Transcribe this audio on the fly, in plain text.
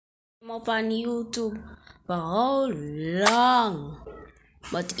Up on YouTube for how long?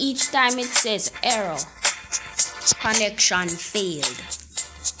 But each time it says error, connection failed.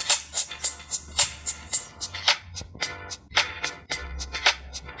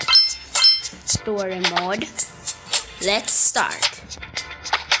 Story mode. Let's start.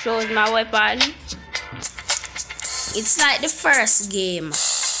 Shows my weapon. It's like the first game.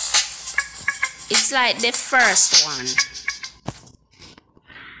 It's like the first one.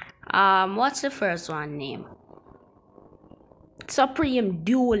 What's the first one name? Supreme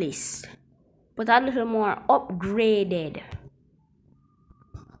Duelist, but a little more upgraded.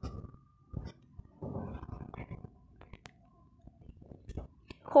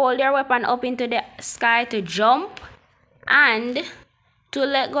 Hold your weapon up into the sky to jump, and to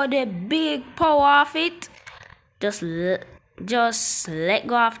let go the big power of it, just let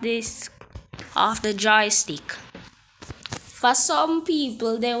go of the joystick. For some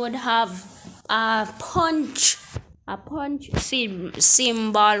people, they would have a punch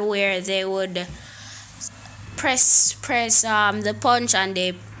symbol where they would press the punch and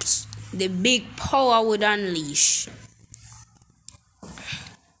the big power would unleash.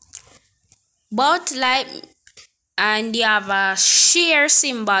 But and you have a shear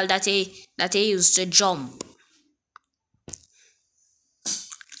symbol that they use to jump.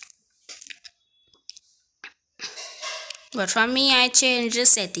 But for me, I changed the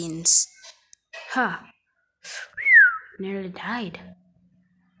settings. Nearly died.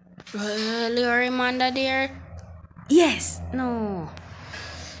 Really, Amanda there? Yes. No.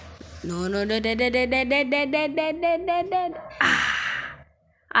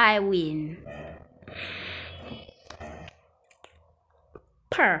 I win.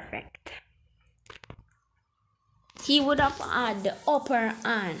 Perfect. He would have had the upper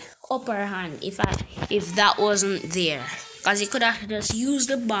hand if that wasn't there, because he could have just used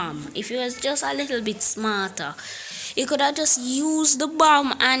the bomb. If he was just a little bit smarter, he could have just used the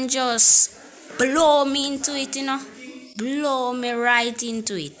bomb and just blow me into it, blow me right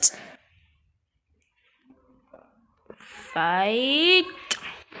into it. Fight.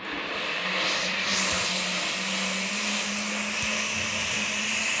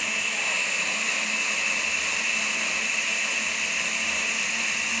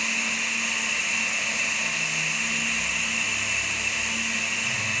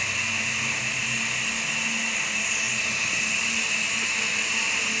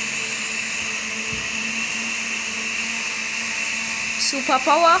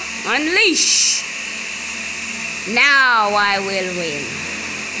 Superpower unleash. Now I will win.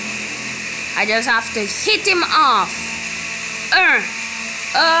 I just have to hit him off.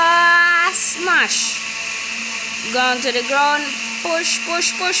 Smash. Gone to the ground. Push.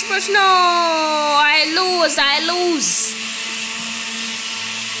 No, I lose.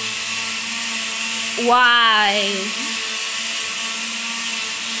 Why?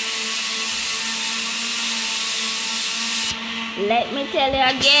 Let me tell you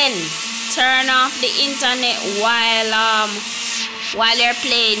again, turn off the internet while you're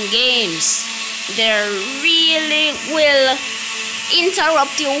playing games. They really will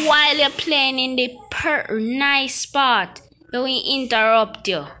interrupt you while you're playing in the nice spot. They will interrupt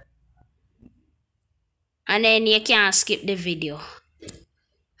you, and then you can't skip the video.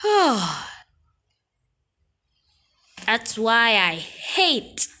 That's why I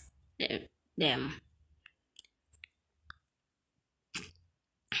hate them.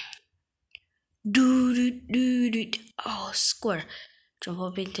 Oh, score. Jump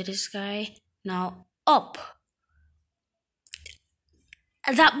up into the sky. Now up.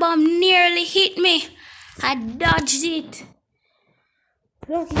 That bomb nearly hit me. I dodged it.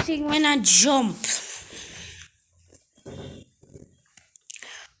 Lucky thing when I jump.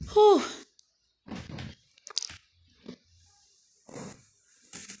 Whew.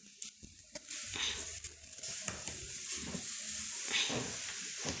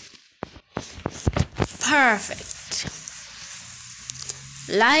 Perfect.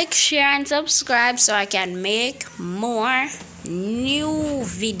 Like, share, and subscribe so I can make more new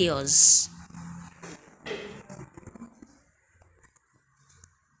videos.